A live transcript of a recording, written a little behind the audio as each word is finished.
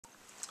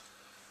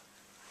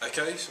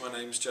Okay, so my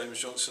name's James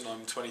Johnson,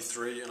 I'm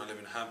 23 and I live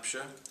in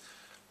Hampshire.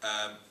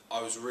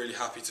 I was really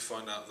happy to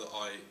find out that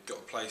I got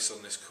a place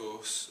on this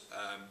course.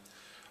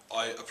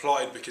 I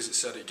applied because it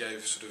said it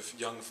gave sort of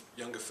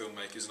younger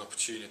filmmakers an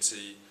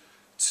opportunity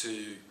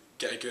to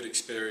get a good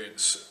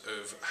experience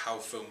of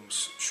how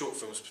short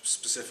films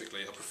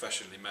specifically, are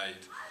professionally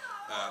made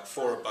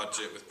for a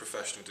budget with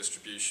professional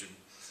distribution.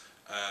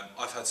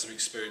 I've had some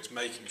experience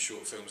making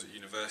short films at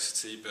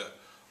university, but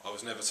I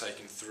was never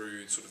taken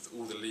through sort of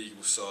all the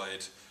legal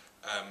side.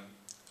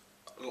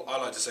 I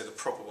like to say the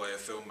proper way of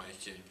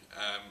filmmaking,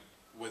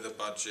 with a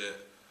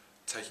budget,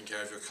 taking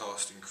care of your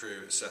cast and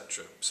crew,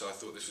 etc. So I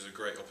thought this was a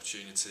great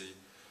opportunity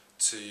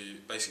to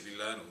basically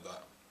learn all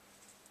that.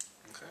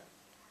 Okay.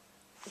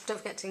 Don't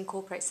forget to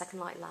incorporate Second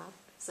Light Lab,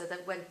 so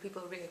that when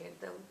people are reading it,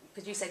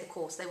 because you say the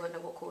course, they won't know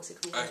what course it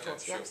could be. Okay,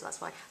 course, sure. yeah, so that's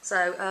fine.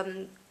 So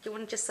do you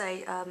want to just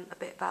say a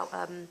bit about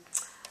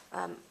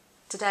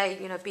today?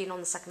 You know, being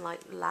on the Second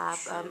Light Lab,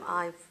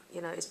 Sure.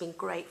 it's been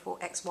great for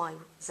X, Y,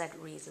 Z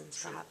reasons,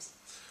 Sure. perhaps.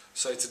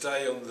 So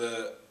today on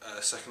the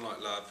Second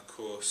Light Lab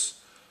course,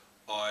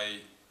 I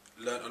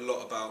learnt a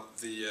lot about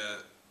the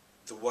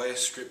way a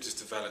script is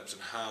developed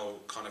and how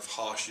kind of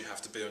harsh you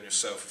have to be on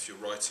yourself if you're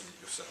writing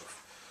it yourself.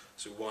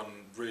 So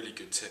one really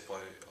good tip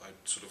I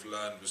sort of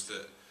learned was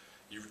that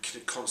you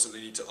constantly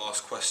need to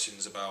ask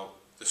questions about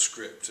the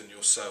script and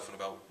yourself and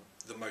about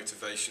the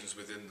motivations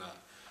within that.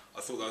 I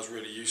thought that was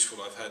really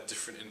useful. I've heard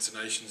different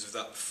intonations of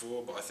that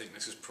before, but I think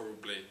this is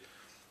probably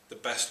the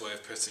best way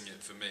of putting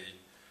it for me,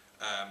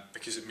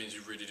 because it means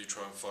you really do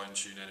try and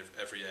fine-tune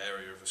every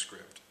area of a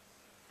script.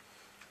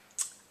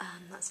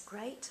 That's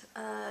great.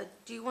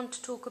 Do you want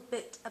to talk a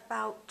bit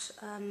about,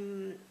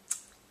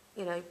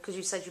 because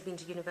you said you've been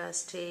to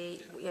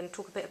university,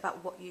 talk a bit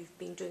about what you've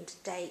been doing to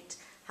date,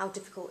 how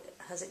difficult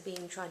has it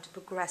been trying to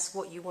progress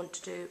what you want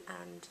to do,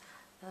 and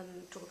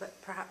talk a bit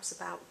perhaps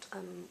about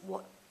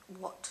what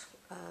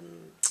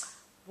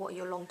are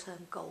your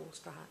long-term goals,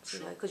 perhaps?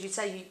 Sure. Because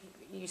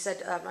you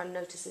said I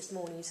noticed this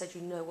morning. You said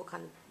you know what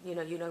kind of you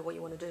know what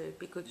you want to do. It'd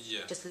be good,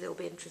 Yeah. just a little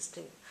bit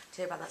interesting to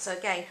hear about that. So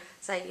again,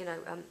 say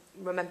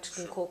remember to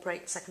Sure.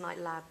 incorporate Second Light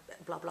Lab,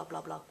 blah blah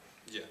blah blah.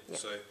 Yeah. Yeah.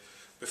 So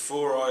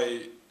before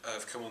I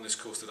have come on this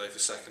course today for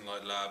Second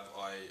Light Lab,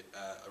 I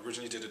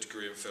originally did a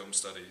degree in film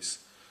studies,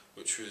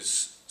 which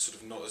was sort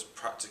of not as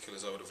practical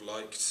as I would have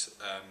liked,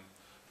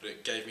 but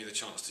it gave me the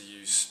chance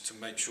to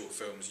make short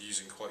films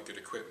using quite good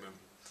equipment.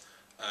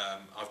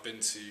 I've been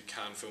to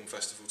Cannes Film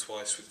Festival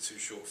twice with 2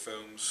 short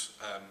films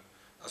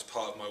as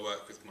part of my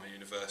work with my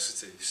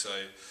university, so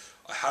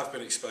I have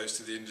been exposed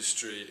to the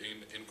industry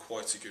in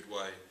quite a good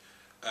way,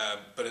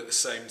 but at the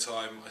same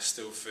time I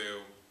still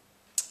feel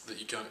that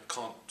you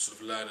can't sort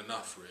of learn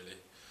enough really.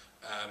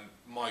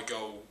 My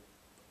goal,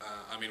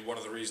 one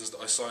of the reasons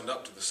that I signed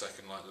up to the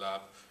Second Light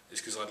Lab is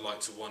because I'd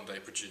like to one day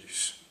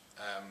produce.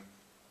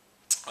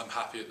 I'm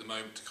happy at the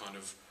moment to kind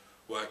of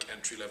work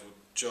entry-level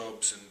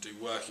jobs and do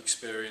work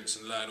experience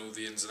and learn all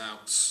the ins and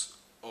outs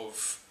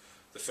of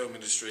the film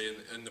industry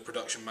and the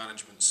production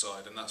management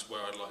side, and that's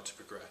where I'd like to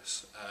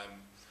progress.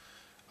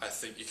 I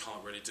think you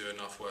can't really do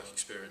enough work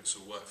experience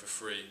or work for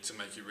free to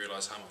make you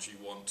realise how much you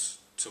want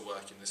to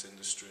work in this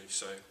industry.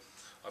 So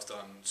I've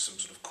done some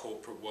sort of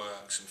corporate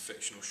work, some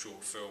fictional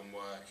short film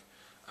work,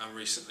 and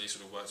recently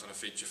sort of worked on a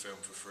feature film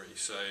for free.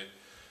 So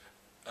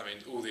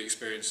all the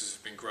experiences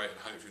have been great, and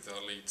hopefully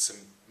they'll lead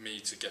me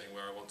to getting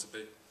where I want to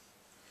be.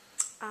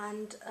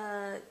 And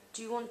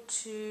do you want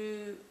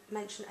to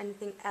mention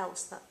anything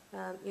else that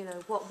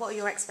what are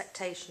your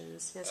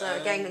expectations? So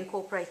again,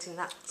 incorporating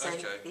that,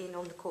 saying Okay.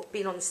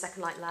 being on the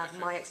Second Light Lab, Okay.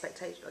 my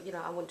expectation,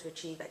 I want to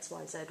achieve X,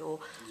 Y, Z, or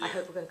I Yeah.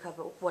 hope we're going to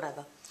cover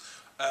whatever.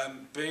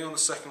 Being on the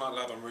Second Light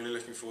Lab, I'm really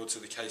looking forward to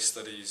the case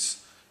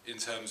studies in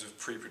terms of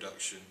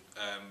pre-production.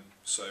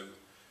 So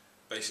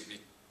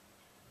basically,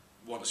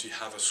 once you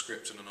have a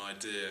script and an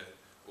idea,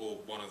 or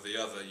one or the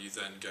other, you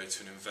then go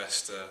to an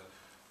investor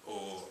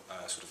or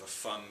sort of a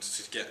fund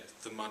to get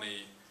the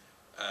money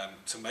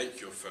to make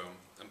your film.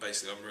 And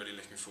basically I'm really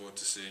looking forward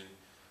to seeing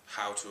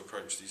how to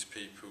approach these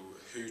people,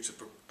 who to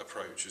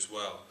approach as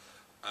well,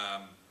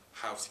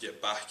 how to get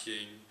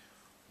backing,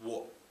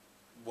 what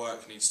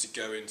work needs to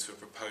go into a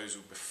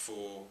proposal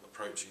before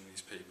approaching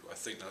these people. I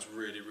think that's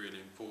really, really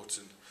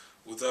important.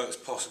 Although it's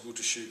possible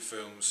to shoot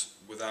films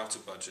without a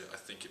budget, I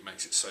think it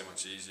makes it so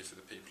much easier for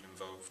the people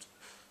involved.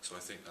 So I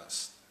think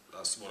that's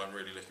what I'm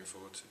really looking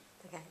forward to.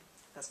 Okay.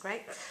 That's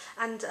great.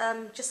 And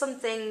just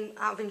something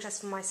out of interest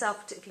for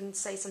myself, if you can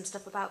say some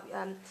stuff about,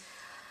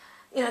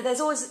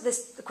 there's always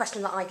the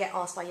question that I get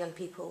asked by young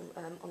people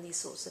on these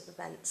sorts of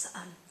events,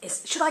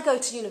 is should I go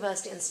to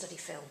university and study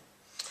film?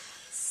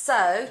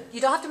 So,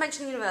 you don't have to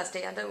mention university,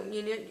 you don't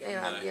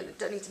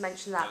need to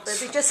mention that, but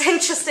it'd be just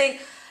interesting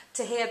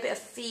to hear a bit of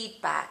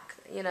feedback,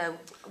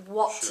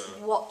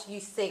 what you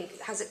think,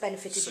 has it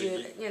benefited So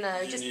you,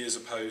 uni as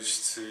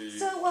opposed to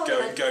So,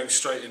 going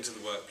straight into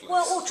the workplace.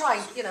 Well, or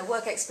trying,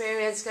 work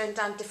experience, going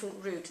down a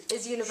different route.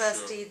 Is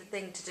university the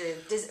thing to do?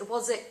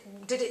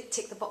 Did it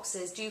tick the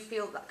boxes? Do you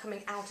feel that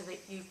coming out of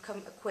it, you've come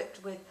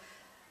equipped with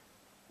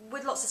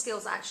with lots of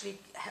skills that actually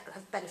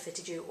have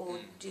benefited you, or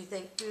do you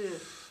think,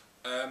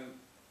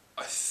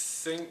 I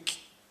think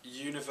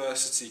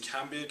university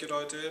can be a good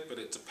idea, but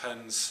it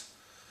depends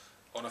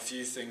on a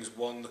few things.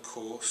 One, the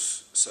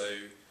course. So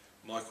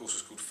my course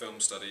was called Film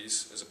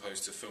Studies as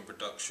opposed to Film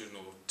Production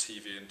or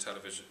TV and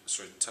television,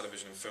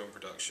 television and film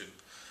production.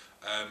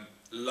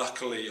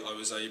 Luckily, I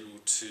was able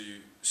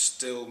to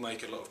still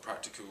make a lot of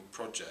practical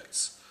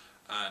projects,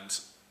 and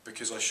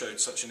because I showed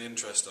such an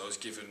interest, I was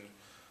given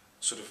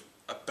sort of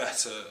a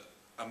better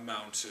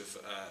amount of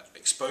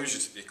exposure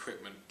to the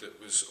equipment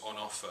that was on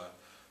offer,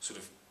 sort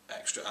of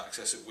extra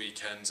access at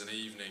weekends and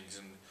evenings,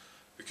 and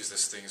because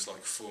there's things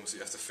like forms that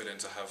you have to fill in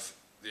to have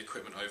the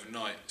equipment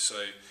overnight. So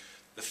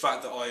the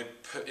fact that I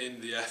put in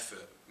the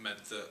effort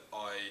meant that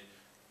I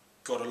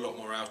got a lot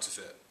more out of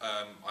it.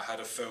 I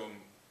had a film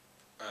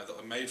that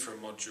I made for a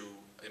module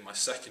in my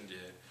second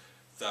year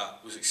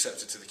that was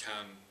accepted to the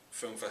Cannes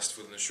Film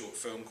Festival in the Short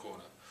Film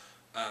Corner.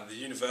 And the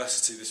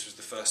university, this was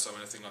the first time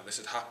anything like this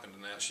had happened,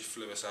 and they actually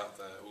flew us out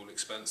there, all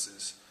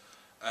expenses.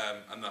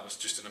 And that was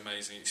just an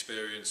amazing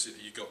experience.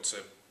 You got to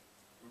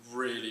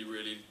really,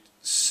 really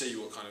see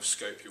what kind of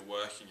scope you're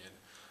working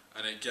in,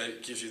 and it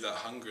gives you that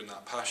hunger and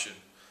that passion.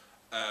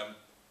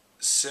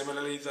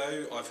 Similarly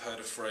though, I've heard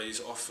a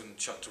phrase often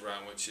chucked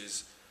around, which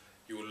is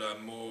you will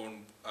learn more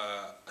on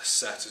a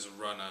set as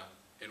a runner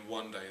in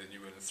one day than you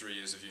will in 3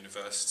 years of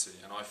university.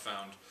 And I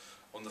found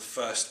on the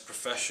first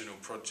professional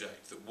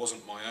project that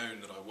wasn't my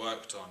own that I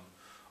worked on,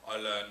 I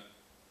learned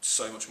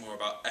so much more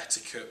about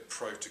etiquette,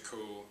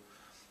 protocol,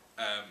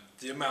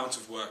 the amount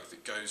of work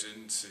that goes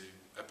into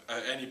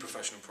any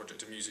professional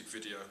project, a music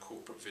video, a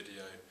corporate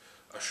video,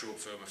 a short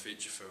film, a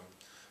feature film.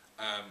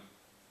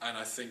 And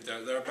I think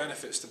there are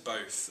benefits to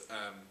both,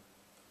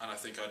 and I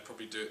think I'd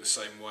probably do it the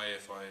same way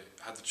if I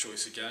had the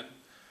choice again.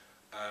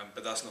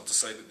 But that's not to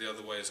say that the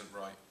other way isn't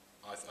right.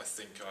 I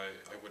think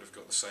I would have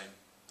got the same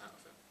out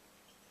of it.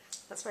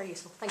 That's very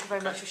useful. Thank you very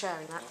much for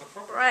sharing that. Not a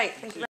problem. Right, thank you.